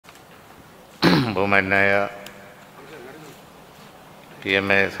ബഹുമാന്യനായ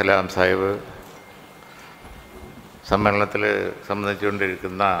PMA സലാം സാഹിബ് സമ്മേളനത്തിൽ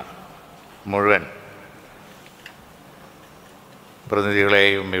സംബന്ധിച്ചുകൊണ്ടിരിക്കുന്ന മുഴുവൻ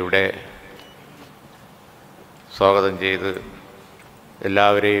പ്രതിനിധികളെയും ഇവിടെ സ്വാഗതം ചെയ്ത്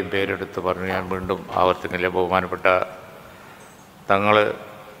എല്ലാവരെയും പേരെടുത്ത് പറഞ്ഞ് ഞാൻ വീണ്ടും ആവർത്തിക്കില്ല. ബഹുമാനപ്പെട്ട തങ്ങൾ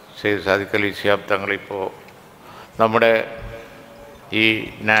സെയ്ദ് സാദിഖ് അലി ശിഹാബ് തങ്ങളിപ്പോൾ നമ്മുടെ ഈ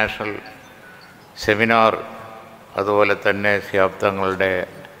നാഷണൽ സെമിനാർ അതുപോലെ തന്നെ ശിഹാബ് തങ്ങളുടെ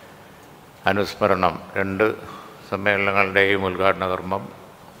അനുസ്മരണം 2 സമ്മേളനങ്ങളുടെയും ഉദ്ഘാടന കർമ്മം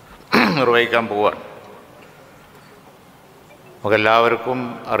നിർവഹിക്കാൻ പോവുകയാണ്. നമുക്കെല്ലാവർക്കും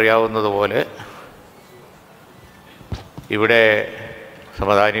അറിയാവുന്നതുപോലെ ഇവിടെ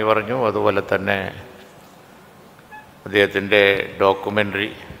സമദാനി പറഞ്ഞു, അതുപോലെ തന്നെ അദ്ദേഹത്തിൻ്റെ ഡോക്യുമെൻ്ററി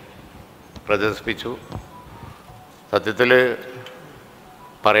പ്രദർശിപ്പിച്ചു. സത്യത്തിൽ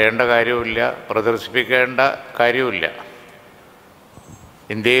പറയേണ്ട കാര്യമില്ല, പ്രദർശിപ്പിക്കേണ്ട കാര്യമില്ല.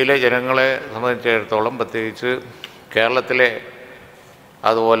 ഇന്ത്യയിലെ ജനങ്ങളെ സംബന്ധിച്ചിടത്തോളം, പ്രത്യേകിച്ച് കേരളത്തിലെ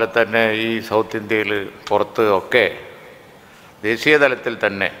അതുപോലെ തന്നെ ഈ സൗത്ത് ഇന്ത്യയിൽ പുറത്ത് ഒക്കെ ദേശീയ തലത്തിൽ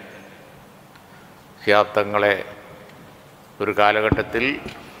തന്നെ ശിഹാബ് തങ്ങളെ ഒരു കാലഘട്ടത്തിൽ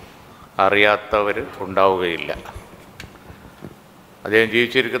അറിയാത്തവർ ഉണ്ടാവുകയില്ല. അദ്ദേഹം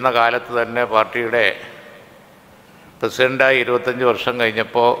ജീവിച്ചിരിക്കുന്ന കാലത്ത് തന്നെ പാർട്ടിയുടെ പ്രസിഡൻ്റായി 25 വർഷം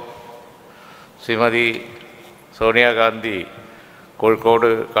കഴിഞ്ഞപ്പോൾ ശ്രീമതി സോണിയാഗാന്ധി കോഴിക്കോട്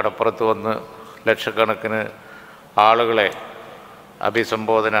കടപ്പുറത്ത് വന്ന് ലക്ഷക്കണക്കിന് ആളുകളെ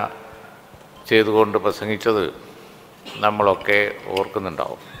അഭിസംബോധന ചെയ്തുകൊണ്ട് പ്രസംഗിച്ചത് നമ്മളൊക്കെ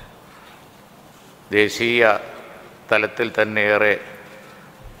ഓർക്കുന്നുണ്ടാവും. ദേശീയ തലത്തിൽ തന്നെ ഏറെ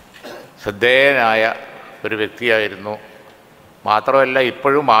ശ്രദ്ധേയനായ ഒരു വ്യക്തിയായിരുന്നു. മാത്രമല്ല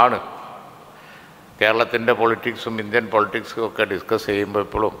ഇപ്പോഴുമാണ്. കേരളത്തിൻ്റെ പൊളിറ്റിക്സും ഇന്ത്യൻ പൊളിറ്റിക്സും ഒക്കെ ഡിസ്കസ് ചെയ്യുമ്പോൾ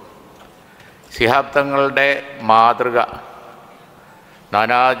ഇപ്പോഴും ശിഹാബ് തങ്ങളുടെ മാതൃക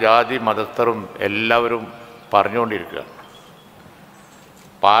നാനാജാതി മതസ്ഥരും എല്ലാവരും പറഞ്ഞുകൊണ്ടിരിക്കുകയാണ്.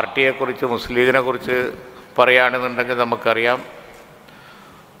 പാർട്ടിയെക്കുറിച്ച്, മുസ്ലിം ലീഗിനെക്കുറിച്ച് പറയുകയാണെന്നുണ്ടെങ്കിൽ നമുക്കറിയാം,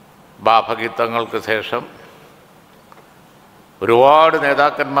 ബാഫഗീത്തങ്ങൾക്ക് ശേഷം ഒരുപാട്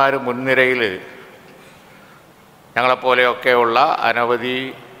നേതാക്കന്മാർ മുൻനിരയിൽ ഞങ്ങളെപ്പോലെയൊക്കെയുള്ള അനവധി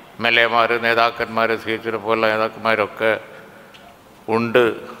MLA-മാർ, നേതാക്കന്മാർ, CH പോലുള്ള നേതാക്കന്മാരൊക്കെ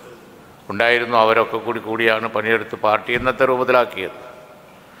ഉണ്ടായിരുന്നു. അവരൊക്കെ കൂടിയാണ് പണിയെടുത്ത് പാർട്ടി ഇന്നത്തെ രൂപത്തിലാക്കിയത്.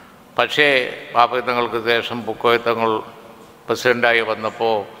 പക്ഷേ ബാഫഗീത്തങ്ങൾക്ക് ശേഷം പൂക്കോയത്തങ്ങൾ പ്രസിഡൻ്റായി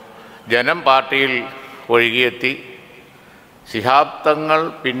വന്നപ്പോൾ ജനം പാർട്ടിയിൽ ഒഴുകിയെത്തി. ശിഹാബ് തങ്ങൾ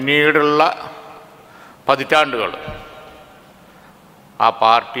പിന്നീടുള്ള പതിറ്റാണ്ടുകൾ ആ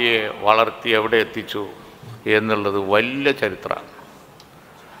പാർട്ടിയെ വളർത്തി എവിടെ എത്തിച്ചു എന്നുള്ളത് വലിയ ചരിത്രമാണ്.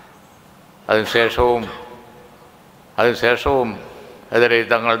 അതിനുശേഷവും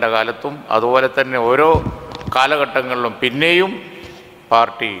തങ്ങളുടെ കാലത്തും അതുപോലെ തന്നെ ഓരോ കാലഘട്ടങ്ങളിലും പിന്നെയും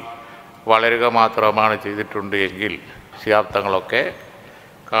പാർട്ടി വളരുക മാത്രമാണ് ചെയ്തിട്ടുണ്ട് എങ്കിൽ ശിഹാബ് തങ്ങളൊക്കെ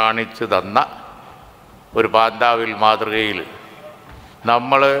കാണിച്ചു തന്ന ഒരു പാന്താവിൽ മാതൃകയിൽ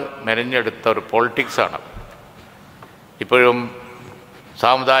നമ്മൾ മെനഞ്ഞെടുത്ത ഒരു പൊളിറ്റിക്സാണ്. ഇപ്പോഴും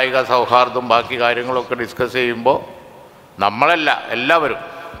സാമുദായിക സൗഹാർദ്ദം ബാക്കി കാര്യങ്ങളൊക്കെ ഡിസ്കസ് ചെയ്യുമ്പോൾ നമ്മളല്ല, എല്ലാവരും,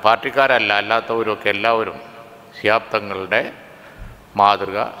 പാർട്ടിക്കാരല്ല അല്ലാത്തവരൊക്കെ എല്ലാവരും ശിഹാബ് തങ്ങളുടെ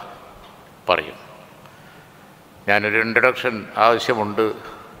മാതൃക പറയും. ഞാനൊരു ഇൻട്രൊഡക്ഷൻ ആവശ്യമുണ്ട്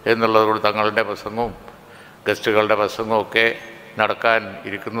എന്നുള്ളതുകൊണ്ട് തങ്ങളുടെ പ്രസംഗവും ഗസ്റ്റുകളുടെ പ്രസംഗവും ഒക്കെ നടക്കാൻ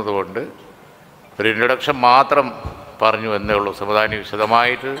ഇരിക്കുന്നത് കൊണ്ട് ഒരു ഇൻട്രൊഡക്ഷൻ മാത്രം പറഞ്ഞു എന്നേ ഉള്ളൂ. സമദാനി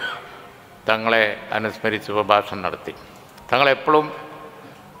വിശദമായിട്ട് തങ്ങളെ അനുസ്മരിച്ച് പ്രഭാഷണം നടത്തി. തങ്ങളെപ്പോഴും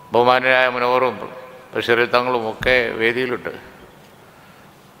ബഹുമാന്യരായ മുനവറും ബഷീർ തങ്ങളും ഒക്കെ വേദിയിലുണ്ട്.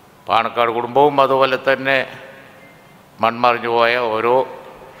 പാണക്കാട് കുടുംബവും അതുപോലെ തന്നെ മൺമറിഞ്ഞു പോയ ഓരോ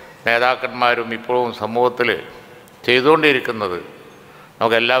നേതാക്കന്മാരും ഇപ്പോഴും സമൂഹത്തിൽ ചെയ്തുകൊണ്ടിരിക്കുന്നത്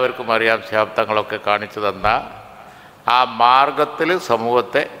നമുക്കെല്ലാവർക്കും അറിയാം. ശിഹാബ് തങ്ങളൊക്കെ കാണിച്ചു തന്ന ആ മാർഗത്തിൽ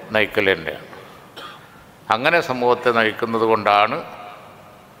സമൂഹത്തെ നയിക്കൽ തന്നെയാണ്. അങ്ങനെ സമൂഹത്തെ നയിക്കുന്നത് കൊണ്ടാണ്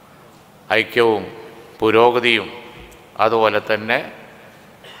ഐക്യവും പുരോഗതിയും അതുപോലെ തന്നെ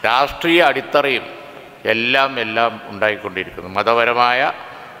രാഷ്ട്രീയ അടിത്തറയും എല്ലാം ഉണ്ടായിക്കൊണ്ടിരിക്കുന്നു. മതപരമായ,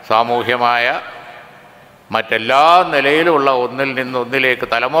 സാമൂഹ്യമായ, മറ്റെല്ലാ നിലയിലുമുള്ള ഒന്നിൽ നിന്ന് ഒന്നിലേക്ക്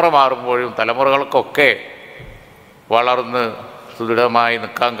തലമുറ മാറുമ്പോഴും തലമുറകൾക്കൊക്കെ വളർന്ന് സുദൃഢമായി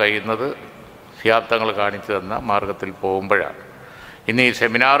നിൽക്കാൻ കഴിയുന്നത് ശിഹാബ് തങ്ങൾ കാണിച്ചു തന്ന മാർഗത്തിൽ പോകുമ്പോഴാണ്. ഇന്ന് ഈ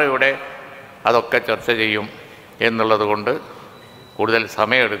സെമിനാർ ഇവിടെ അതൊക്കെ ചർച്ച ചെയ്യും എന്നുള്ളത് കൊണ്ട് കൂടുതൽ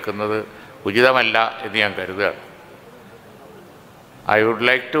സമയമെടുക്കുന്നത് ഉചിതമല്ല എന്ന് ഞാൻ കരുതുകയാണ്. I would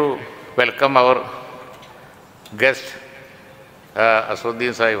like to welcome our guest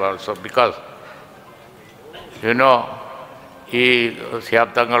Asruddin Sahib also, because Shihab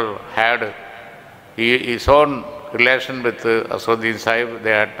Thangal had his own relation with Asruddin Sahib,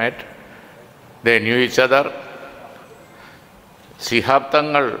 they had met. They knew each other. Shihab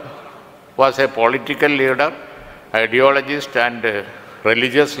Tangal was a political leader, ideologist and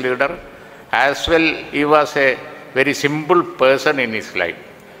religious leader. As well, he was a very simple person in his life.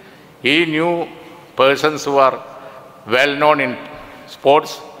 He knew persons who are well known in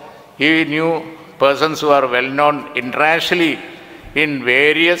sports. He knew persons who are well known internationally in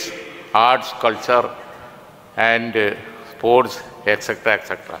various arts, culture and sports, etc.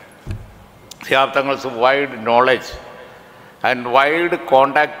 etc. Shihab Tangal's wide knowledge and wide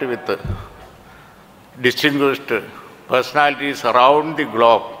contact with distinguished personalities around the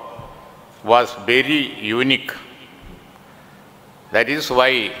globe was very unique. That is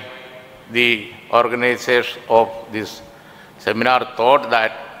why the organizers of this seminar thought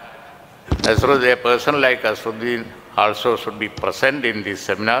that a person like Asruddin also should be present in this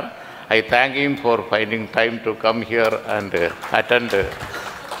seminar. I thank him for finding time to come here and attend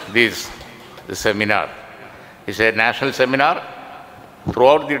this seminar. It's a national seminar.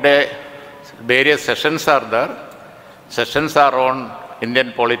 Throughout the day, various sessions are there. Sessions are on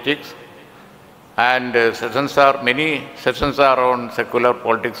Indian politics, and many sessions are on secular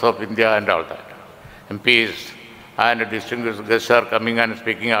politics of India and all that. MPs and distinguished guests are coming and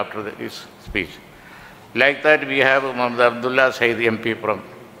speaking after his speech. Like that, we have Muhammad Abdullah Said MP from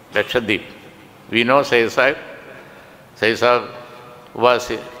Lakshadweep. We know Said Sahib. Said Sahib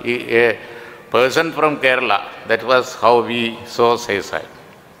was a person from Kerala. That was how we saw Said Sahib.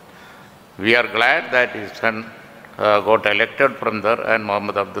 We are glad that his son got elected from there, and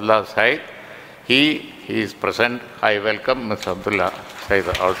Muhammad Abdullah Said, he is present. I welcome Mr. Abdullah Said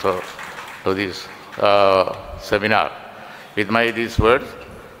also to this seminar. With these words,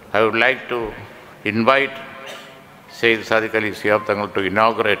 I would like to invite Sayyid Sadiq Ali Shihab Tangal to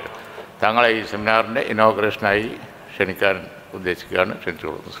inaugurate. Tangala ഈ സെമിനാറിൻ്റെ ഇനോഗ്രേഷനായി ക്ഷണിക്കാൻ ഉദ്ദേശിക്കുകയാണ്.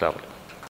 ക്ഷണിച്ചുകൊള്ളുന്നു. അസ്സലാമു അലൈക്കും.